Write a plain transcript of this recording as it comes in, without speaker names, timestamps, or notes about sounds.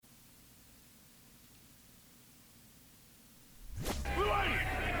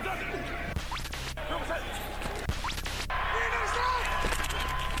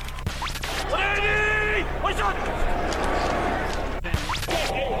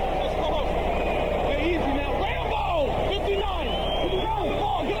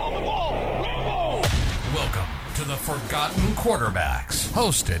Quarterbacks,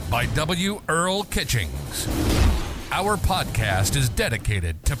 hosted by W. Earl Kitchings. Our podcast is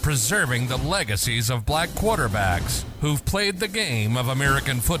dedicated to preserving the legacies of black quarterbacks who've played the game of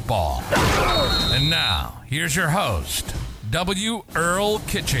American football. And now, here's your host, W. Earl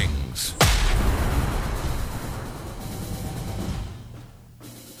Kitchings.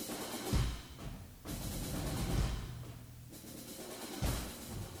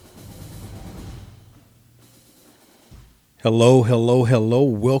 Hello.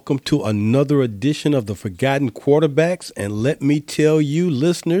 Welcome to another edition of the Forgotten Quarterbacks. And let me tell you,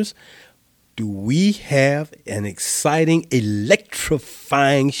 listeners, do we have an exciting,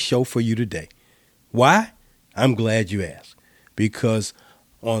 electrifying show for you today. Why? I'm glad you asked. Because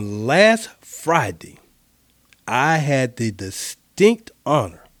on last Friday, I had the distinct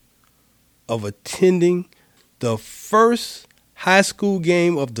honor of attending the first high school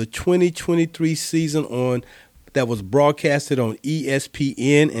game of the 2023 season that was broadcasted on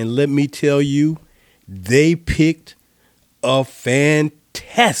ESPN, and let me tell you, they picked a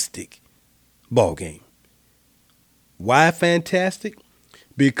fantastic ball game. Why fantastic?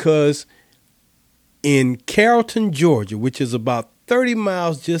 Because in Carrollton, Georgia, which is about 30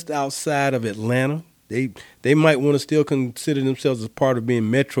 miles just outside of Atlanta, they might want to still consider themselves as part of being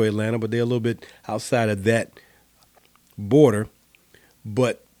Metro Atlanta, but they're a little bit outside of that border.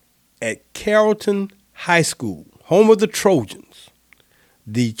 But at Carrollton High School, home of the Trojans,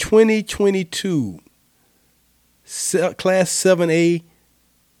 the 2022 Class 7A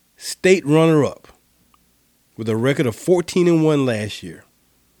state runner-up with a record of 14-1 last year,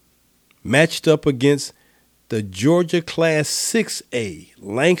 matched up against the Georgia Class 6A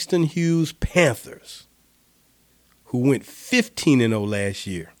Langston Hughes Panthers, who went 15-0 last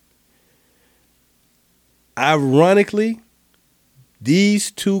year. Ironically, these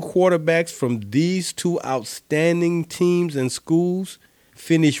two quarterbacks from these two outstanding teams and schools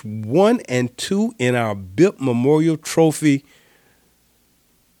finished 1 and 2 in our BIP Memorial Trophy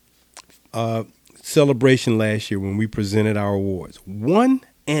celebration last year when we presented our awards. 1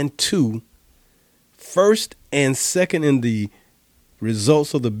 and 2, first and second in the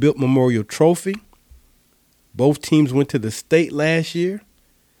results of the BIP Memorial Trophy. Both teams went to the state last year.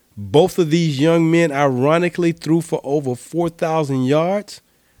 Both of these young men, ironically, threw for over 4,000 yards.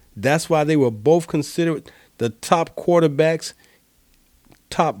 That's why they were both considered the top quarterbacks,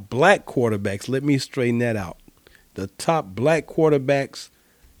 top black quarterbacks. Let me straighten that out. The top black quarterbacks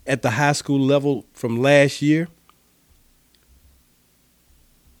at the high school level from last year.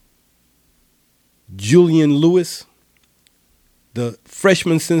 Julian Lewis, the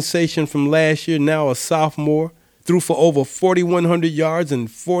freshman sensation from last year, now a sophomore, threw for over 4,100 yards and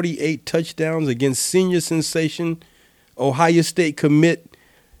 48 touchdowns against senior sensation Ohio State commit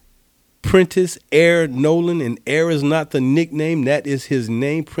Prentice Air Noland. And Air is not the nickname. That is his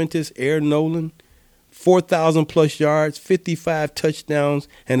name, Prentice Air Noland. 4,000-plus yards, 55 touchdowns,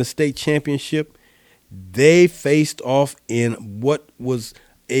 and a state championship. They faced off in what was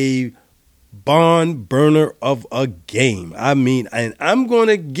a barn burner of a game. I mean, and I'm going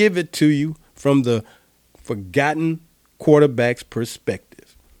to give it to you from the Forgotten Quarterbacks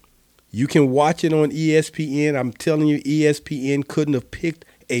perspective. You can watch it on ESPN. I'm telling you, ESPN couldn't have picked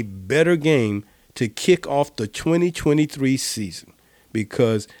a better game to kick off the 2023 season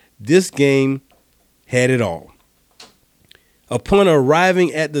because this game had it all. Upon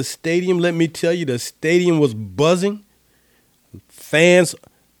arriving at the stadium, let me tell you, the stadium was buzzing. Fans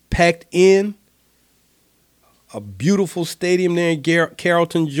packed in. A beautiful stadium there in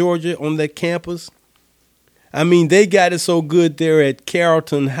Carrollton, Georgia, on that campus. I mean, they got it so good there at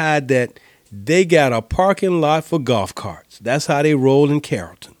Carrollton High that they got a parking lot for golf carts. That's how they roll in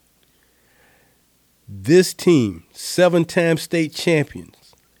Carrollton. This team, 7-time state champions,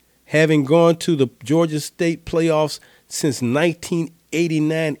 having gone to the Georgia State playoffs since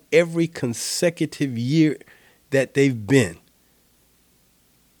 1989, every consecutive year that they've been.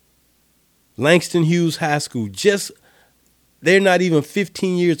 Langston Hughes High School, they're not even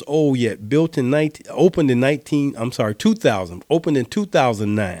 15 years old yet. Opened in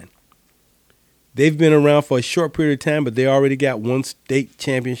 2009. They've been around for a short period of time, but they already got one state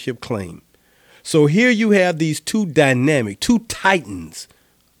championship claim. So here you have these two titans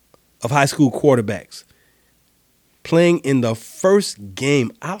of high school quarterbacks playing in the first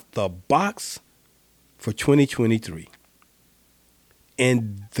game out the box for 2023.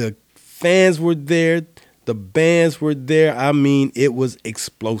 And the fans were there. The bands were there. I mean, it was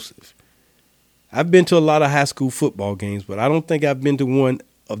explosive. I've been to a lot of high school football games, but I don't think I've been to one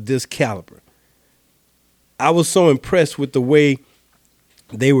of this caliber. I was so impressed with the way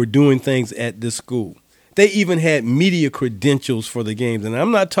they were doing things at this school. They even had media credentials for the games. And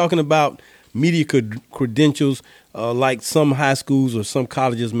I'm not talking about media credentials like some high schools or some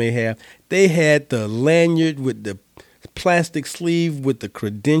colleges may have. They had the lanyard with the plastic sleeve with the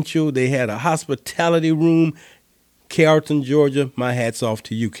credential. They had a hospitality room. Carrollton, Georgia, my hat's off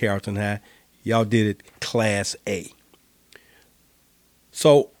to you, Carrollton High. Y'all did it Class A.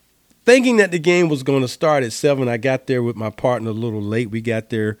 So thinking that the game was going to start at 7, I got there with my partner a little late. We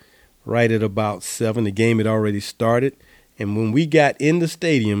got there right at about 7. The game had already started. And when we got in the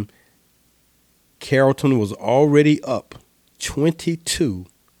stadium, Carrollton was already up 22-6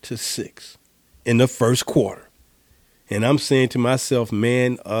 in the first quarter. And I'm saying to myself,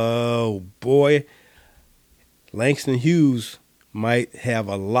 man, oh boy, Langston Hughes might have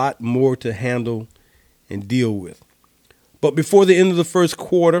a lot more to handle and deal with. But before the end of the first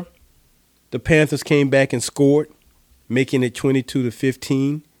quarter, the Panthers came back and scored, making it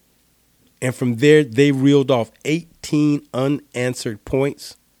 22-15. And from there, they reeled off 18 unanswered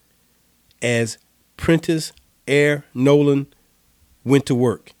points as Prentice Air Noland went to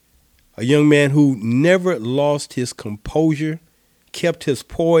work. A young man who never lost his composure, kept his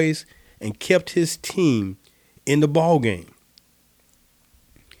poise, and kept his team in the ball game.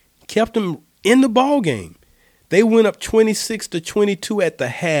 Kept them in the ball game. They went up 26-22 at the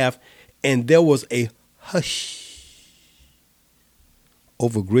half, and there was a hush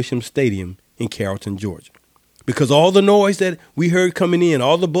over Grisham Stadium in Carrollton, Georgia. Because all the noise that we heard coming in,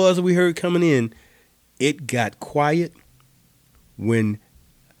 all the buzz that we heard coming in, it got quiet when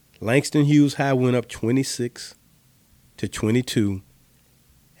Langston Hughes High went up 26-22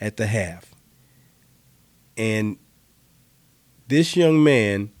 at the half. And this young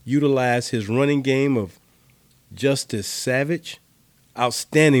man utilized his running game of Justice Savage,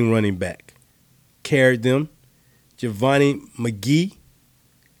 outstanding running back, carried them. Giovanni McGee,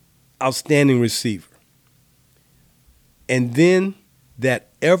 outstanding receiver. And then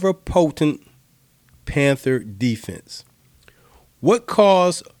that ever-potent Panther defense. What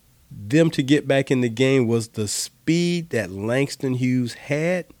caused them to get back in the game was the speed that Langston Hughes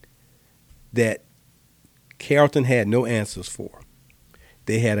had that Carrollton had no answers for.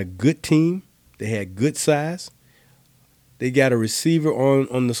 They had a good team. They had good size. They got a receiver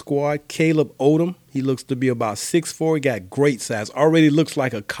on the squad, Caleb Odom. He looks to be about 6'4". He got great size. Already looks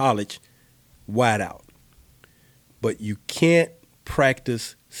like a college wideout. But you can't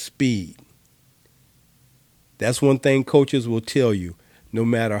practice speed. That's one thing coaches will tell you. No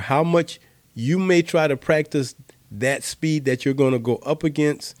matter how much you may try to practice that speed that you're going to go up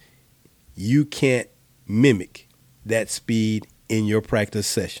against, you can't mimic that speed in your practice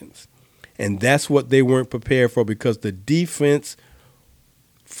sessions. And that's what they weren't prepared for, because the defense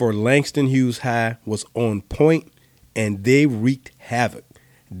for Langston Hughes High was on point, and they wreaked havoc.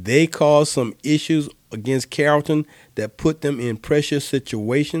 They caused some issues against Carrollton that put them in pressure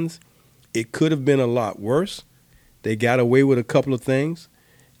situations. It could have been a lot worse. They got away with a couple of things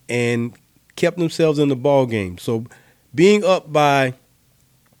and kept themselves in the ball game. So being up by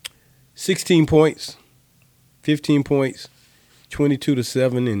 16 points, 15 points,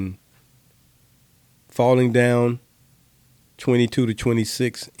 22-7, and falling down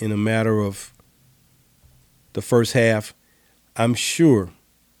 22-26 in a matter of the first half, I'm sure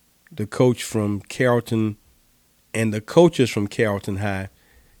the coach from Carrollton and the coaches from Carrollton High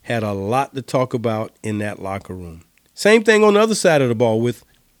had a lot to talk about in that locker room. Same thing on the other side of the ball with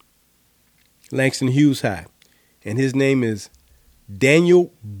Langston Hughes High, and his name is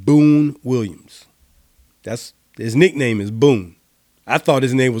Daniel Boone Williams. That's his nickname is Boone. I thought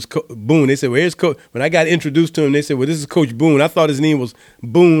his name was Boone. They said, well, here's Coach. When I got introduced to him, they said, well, this is Coach Boone. I thought his name was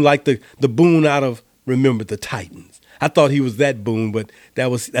Boone, like the Boone out of, remember, the Titans. I thought he was that Boone, but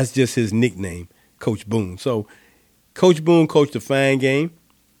that's just his nickname, Coach Boone. So Coach Boone coached a fine game.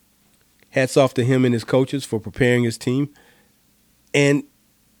 Hats off to him and his coaches for preparing his team. And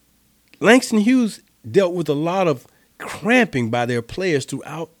Langston Hughes dealt with a lot of cramping by their players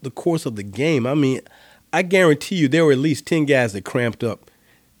throughout the course of the game. I mean, I guarantee you there were at least 10 guys that cramped up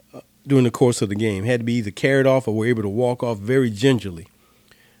during the course of the game. Had to be either carried off or were able to walk off very gingerly.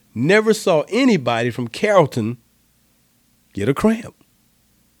 Never saw anybody from Carrollton get a cramp.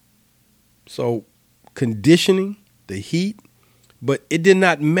 So conditioning, the heat, but it did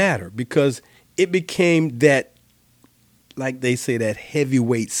not matter because it became that, like they say, that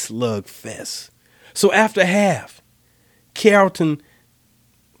heavyweight slug fest. So after half, Carrollton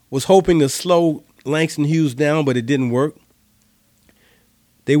was hoping to slow Langston Hughes down, but it didn't work.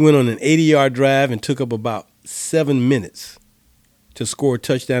 They went on an 80-yard drive and took up about 7 minutes to score a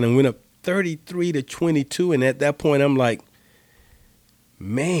touchdown and went up 33-22. And at that point, I'm like,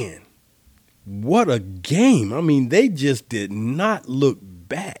 man, what a game. I mean, they just did not look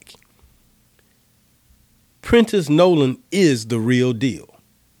back. Prentice Noland is the real deal.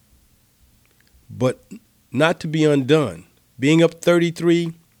 But not to be undone. Being up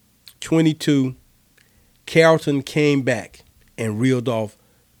 33-22, Carrollton came back and reeled off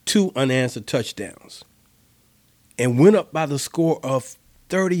 2 unanswered touchdowns and went up by the score of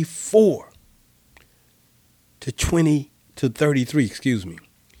 34-33.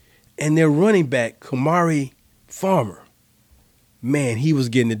 And their running back, Kamari Farmer, man, he was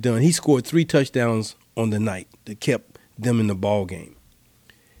getting it done. He scored 3 touchdowns on the night that kept them in the ball game.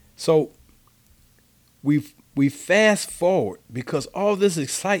 So we fast forward because all this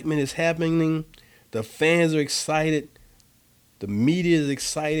excitement is happening. The fans are excited. The media is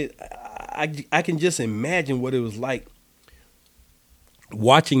excited. I can just imagine what it was like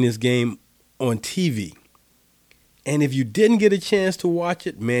watching this game on TV. And if you didn't get a chance to watch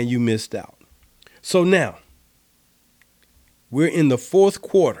it, man, you missed out. So now, we're in the fourth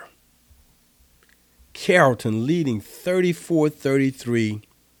quarter. Carrollton leading 34-33,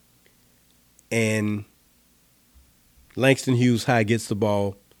 and Langston Hughes High gets the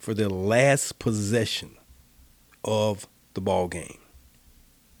ball for their last possession of the ball game.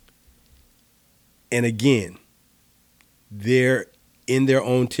 And again, they're in their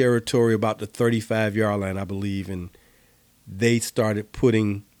own territory about the 35-yard line, I believe, and they started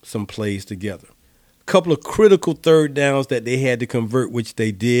putting some plays together. A couple of critical third downs that they had to convert, which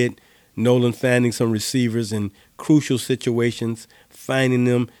they did. Noland finding some receivers in crucial situations, finding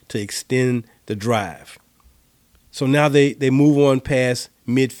them to extend the drive. So now they move on past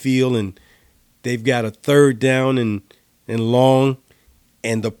midfield, and they've got a third down and long,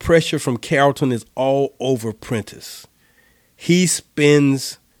 and the pressure from Carrollton is all over Prentice. He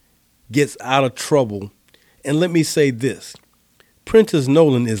spins, gets out of trouble, and let me say this. Prentice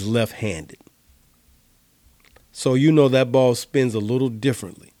Noland is left-handed. So you know that ball spins a little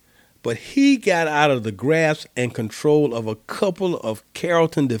differently. But he got out of the grasp and control of a couple of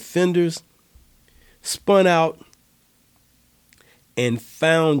Carrollton defenders, spun out, and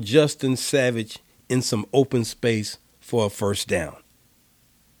found Justin Savage in some open space for a first down.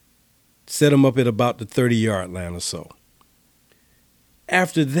 Set him up at about the 30-yard line or so.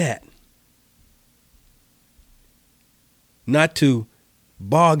 After that, not to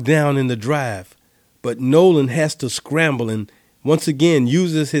bog down in the drive, but Noland has to scramble and once again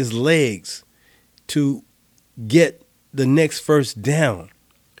uses his legs to get the next first down.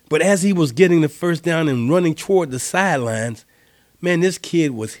 But as he was getting the first down and running toward the sidelines, man, this kid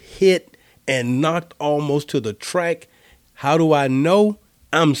was hit and knocked almost to the track. How do I know?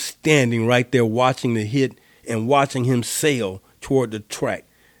 I'm standing right there watching the hit and watching him sail toward the track.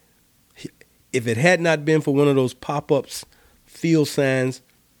 If it had not been for one of those pop-ups, field signs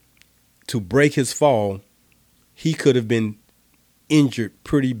to break his fall, he could have been injured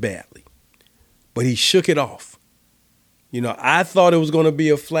pretty badly. But he shook it off. You know, I thought it was going to be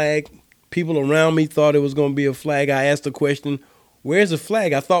a flag. People around me thought it was going to be a flag. I asked the question, where's the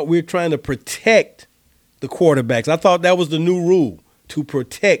flag? I thought we were trying to protect the quarterbacks. I thought that was the new rule, to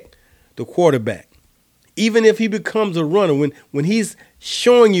protect the quarterback. Even if he becomes a runner, when he's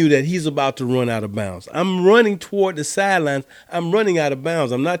showing you that he's about to run out of bounds. I'm running toward the sidelines. I'm running out of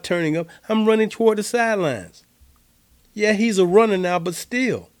bounds. I'm not turning up. I'm running toward the sidelines. Yeah, he's a runner now, but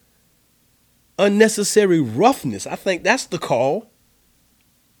still. Unnecessary roughness. I think that's the call.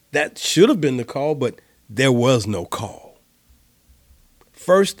 That should have been the call, but there was no call.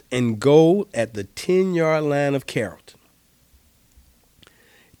 First and goal at the 10-yard line of Carrollton.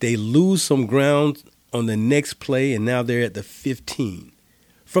 They lose some ground on the next play, and now they're at the 15.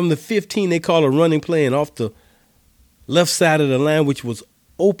 From the 15, they call a running play, and off the left side of the line, which was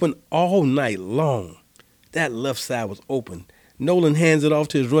open all night long, that left side was open. Noland hands it off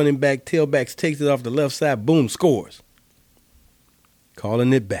to his running back. Tailbacks takes it off the left side. Boom, scores.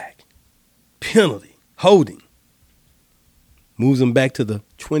 Calling it back. Penalty. Holding. Moves him back to the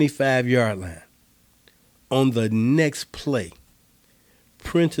 25-yard line. On the next play,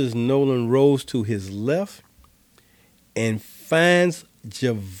 Prentice Noland rolls to his left and finds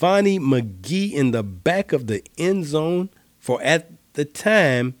Giovanni McGee in the back of the end zone for, at the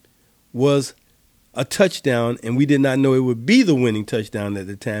time, was a touchdown, and we did not know it would be the winning touchdown at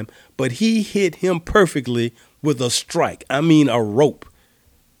the time, but he hit him perfectly with a strike. I mean, a rope.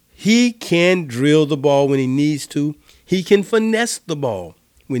 He can drill the ball when he needs to. He can finesse the ball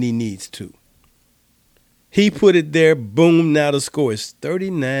when he needs to. He put it there, boom, now the score is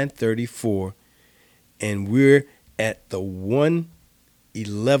 39-34, and we're at the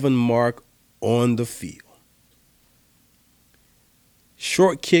 1:11 mark on the field.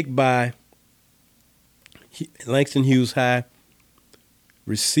 Short kick by Langston Hughes High.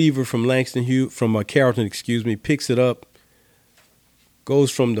 Receiver from Carrollton, picks it up,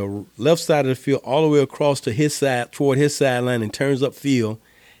 goes from the left side of the field all the way across to his side, toward his sideline, and turns upfield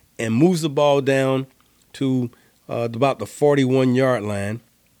and moves the ball down to about the 41-yard line.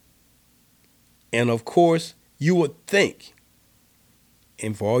 And, of course, you would think,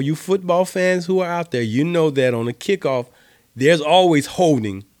 and for all you football fans who are out there, you know that on a kickoff, there's always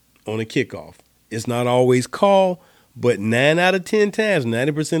holding on a kickoff. It's not always called, but 9 out of 10 times,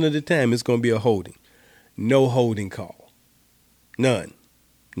 90% of the time, it's going to be a holding. No holding call. None.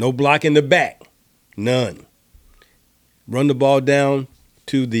 No block in the back. None. Run the ball down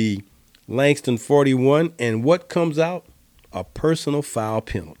to the Langston 41, and what comes out? A personal foul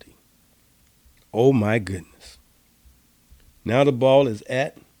penalty. Oh, my goodness. Now the ball is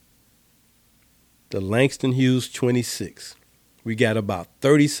at the Langston Hughes 26. We got about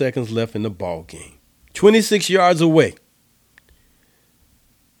 30 seconds left in the ball game. 26 yards away.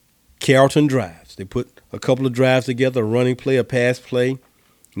 Carrollton drives. They put a couple of drives together, a running play, a pass play.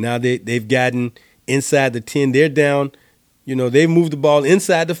 Now they've gotten inside the 10. They're down. They've moved the ball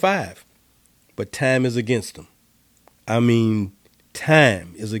inside the 5. But time is against them.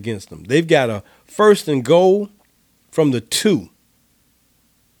 Time is against them. They've got a 1st and goal from the 2.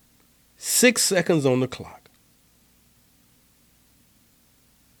 6 seconds on the clock.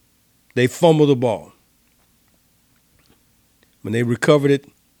 They fumble the ball. When they recovered it,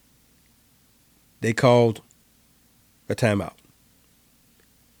 they called a timeout.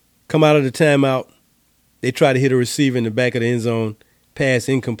 Come out of the timeout, they try to hit a receiver in the back of the end zone, pass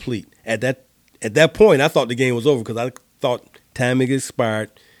incomplete. At that point, I thought the game was over because I thought time had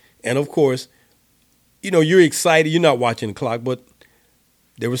expired. And, of course, you're excited. You're not watching the clock, but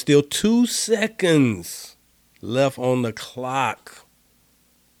there were still 2 seconds left on the clock.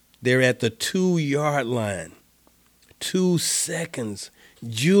 They're at the 2-yard line. 2 seconds.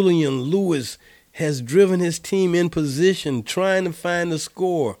 Julian Lewis has driven his team in position, trying to find the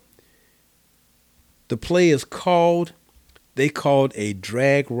score. The play is called. They called a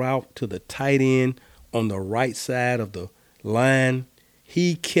drag route to the tight end on the right side of the line.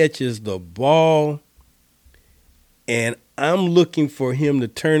 He catches the ball, and I'm looking for him to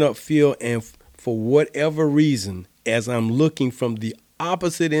turn upfield, and for whatever reason, as I'm looking from the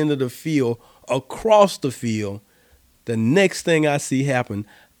opposite end of the field, across the field, the next thing I see happen,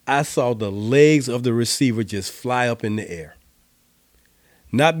 I saw the legs of the receiver just fly up in the air.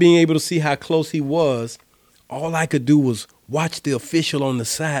 Not being able to see how close he was, all I could do was watch the official on the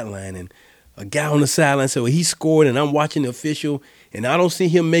sideline. And a guy on the sideline said, well, he scored, and I'm watching the official, and I don't see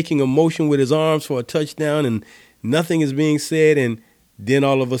him making a motion with his arms for a touchdown, and nothing is being said. And then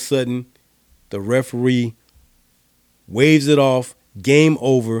all of a sudden, the referee waves it off, game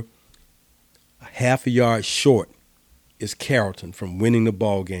over, a half a yard short is Carrollton from winning the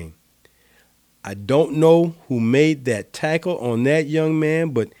ball game. I don't know who made that tackle on that young man,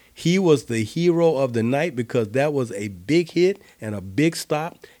 but he was the hero of the night because that was a big hit and a big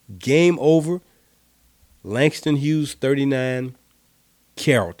stop. Game over. Langston Hughes 39,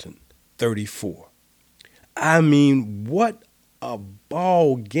 Carrollton 34. What a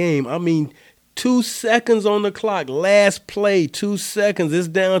ball game. 2 seconds on the clock. Last play, 2 seconds. It's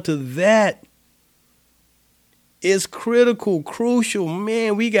down to that. It's critical, crucial.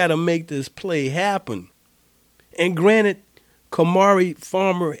 Man, we got to make this play happen. And granted, Kamari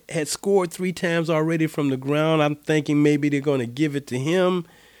Farmer had scored 3 times already from the ground. I'm thinking maybe they're going to give it to him.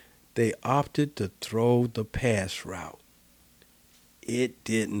 They opted to throw the pass route. It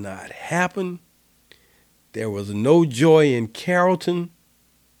did not happen. There was no joy in Carrollton.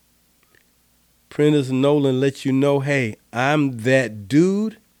 Prentice Noland lets you know, hey, I'm that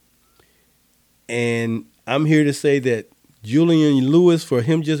dude. And I'm here to say that Julian Lewis, for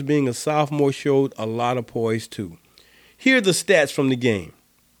him just being a sophomore, showed a lot of poise too. Here are the stats from the game.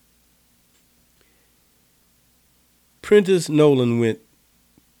 Prentice Noland went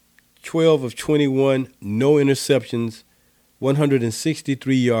 12 of 21, no interceptions,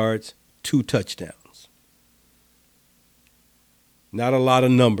 163 yards, 2 touchdowns. Not a lot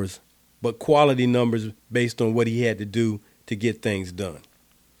of numbers, but quality numbers based on what he had to do to get things done.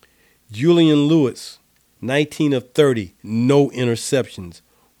 Julian Lewis, 19 of 30, no interceptions,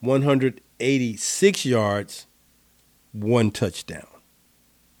 186 yards, 1 touchdown.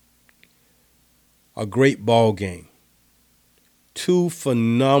 A great ball game. 2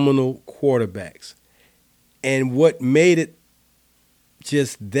 phenomenal quarterbacks. And what made it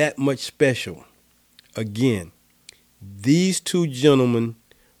just that much special, again, these 2 gentlemen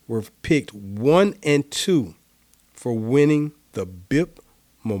were picked 1 and 2 for winning the BIP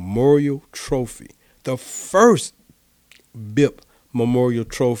Memorial Trophy, the first BIP Memorial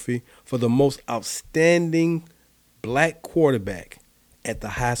Trophy for the most outstanding black quarterback at the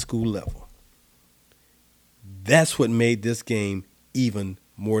high school level. That's what made this game even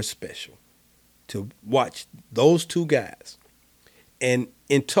more special, to watch those two guys. And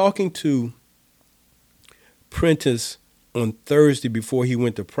in talking to Prentice on Thursday before he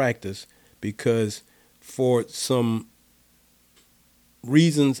went to practice, because for some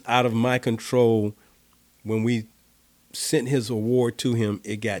reasons out of my control, when we sent his award to him,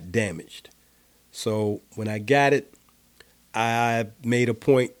 it got damaged. So when I got it, I made a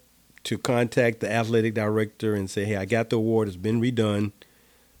point to contact the athletic director and say, hey, I got the award. It's been redone.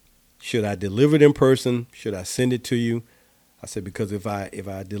 Should I deliver it in person? Should I send it to you? I said, because if I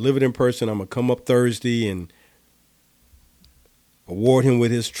deliver it in person, I'm going to come up Thursday and award him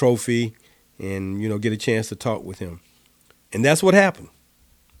with his trophy and, get a chance to talk with him. And that's what happened.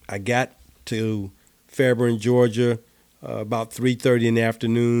 I got to Fairburn, Georgia, about 3:30 in the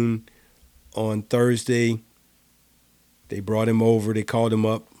afternoon on Thursday. They brought him over. They called him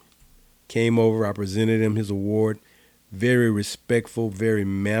up, came over. I presented him his award. Very respectful, very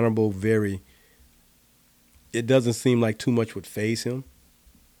mannerable, it doesn't seem like too much would faze him.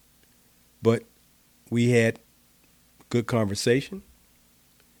 But we had good conversation.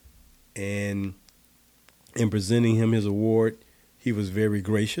 And in presenting him his award, he was very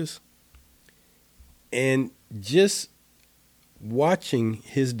gracious. And just watching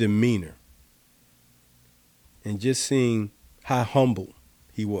his demeanor and just seeing how humble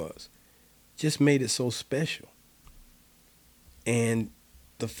he was just made it so special. And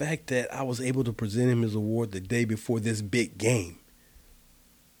the fact that I was able to present him his award the day before this big game,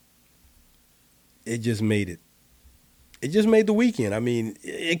 it just made the weekend. I mean,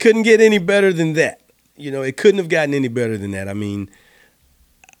 it couldn't get any better than that. It couldn't have gotten any better than that. I mean,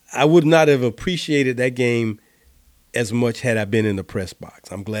 I would not have appreciated that game as much had I been in the press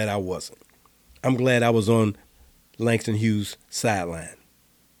box. I'm glad I wasn't. I'm glad I was on Langston Hughes' sideline,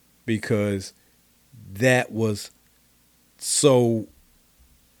 because that was so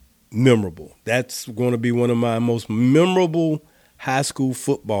memorable. That's going to be one of my most memorable high school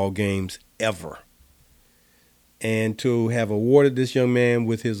football games ever. And to have awarded this young man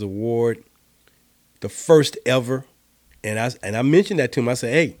with his award, the first ever, and I mentioned that to him. I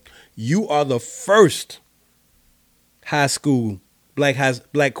said, hey, you are the first high school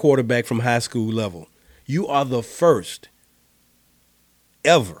black quarterback from high school level. You are the first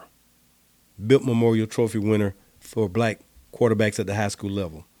ever BIP Memorial Trophy winner for black quarterbacks at the high school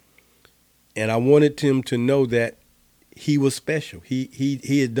level. And I wanted him to know that he was special.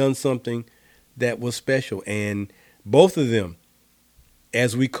 He had done something that was special. And both of them,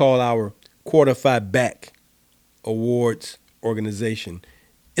 as we call our Quarterfied Back Awards organization,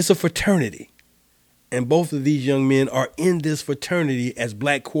 it's a fraternity. And both of these young men are in this fraternity as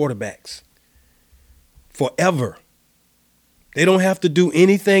black quarterbacks forever. They don't have to do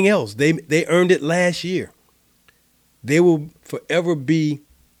anything else. They earned it last year. They will forever be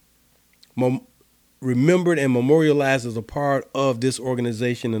remembered and memorialized as a part of this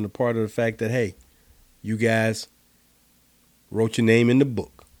organization, and a part of the fact that, hey, you guys wrote your name in the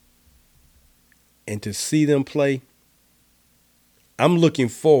book. And to see them play, I'm looking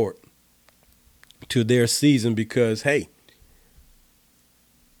forward to their season, because, hey,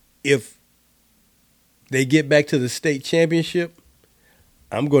 if they get back to the state championship,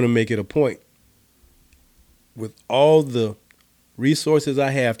 I'm going to make it a point with all the resources I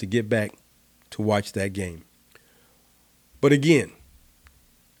have to get back to watch that game. But again,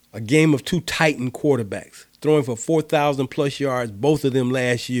 a game of two Titan quarterbacks throwing for 4,000 plus yards, both of them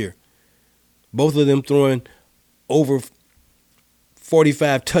last year. Both of them throwing over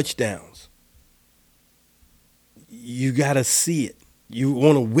 45 touchdowns. You got to see it. You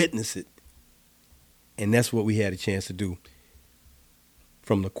want to witness it. And that's what we had a chance to do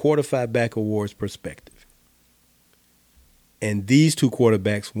from the Quarterfied Back Awards perspective. And these two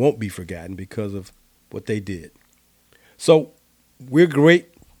quarterbacks won't be forgotten because of what they did. So we're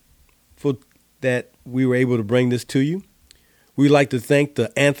grateful that we were able to bring this to you. We'd like to thank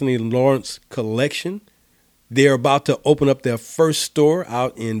the Anthony Lawrence Collection. They're about to open up their first store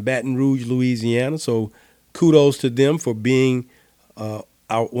out in Baton Rouge, Louisiana. So kudos to them for being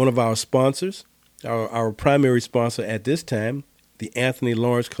one of our sponsors, our primary sponsor at this time, the Anthony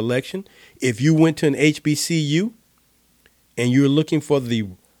Lawrence Collection. If you went to an HBCU and you're looking for the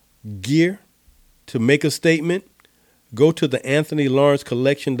gear to make a statement, go to the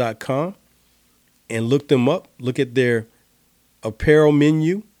AnthonyLawrenceCollection.com and look them up. Look at their apparel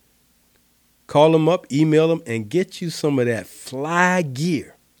menu. Call them up, email them, and get you some of that fly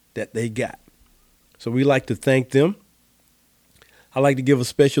gear that they got. So we like to thank them. I'd like to give a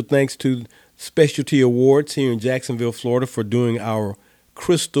special thanks to Specialty Awards here in Jacksonville, Florida, for doing our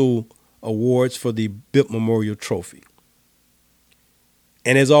Crystal Awards for the BIP Memorial Trophy.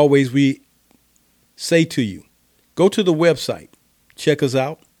 And as always, we say to you, go to the website, check us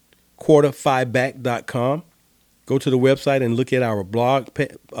out, quarter5back.com. Go to the website and look at our blog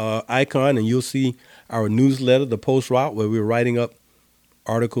icon, and you'll see our newsletter, the Post Route, where we're writing up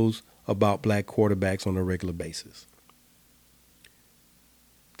articles about black quarterbacks on a regular basis.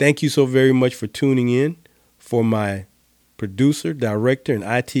 Thank you so very much for tuning in. For my producer, director, and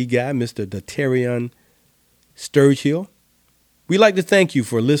IT guy, Mr. Daterion Sturgill, we'd like to thank you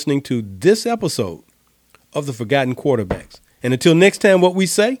for listening to this episode of The Forgotten Quarterbacks. And until next time, what we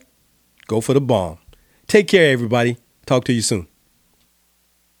say, go for the bomb. Take care, everybody. Talk to you soon.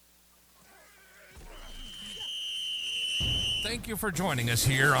 Thank you for joining us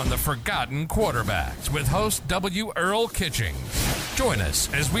here on The Forgotten Quarterbacks with host W. Earl Kitchings. Join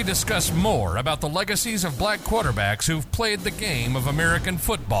us as we discuss more about the legacies of black quarterbacks who've played the game of American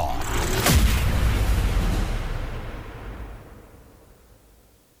football.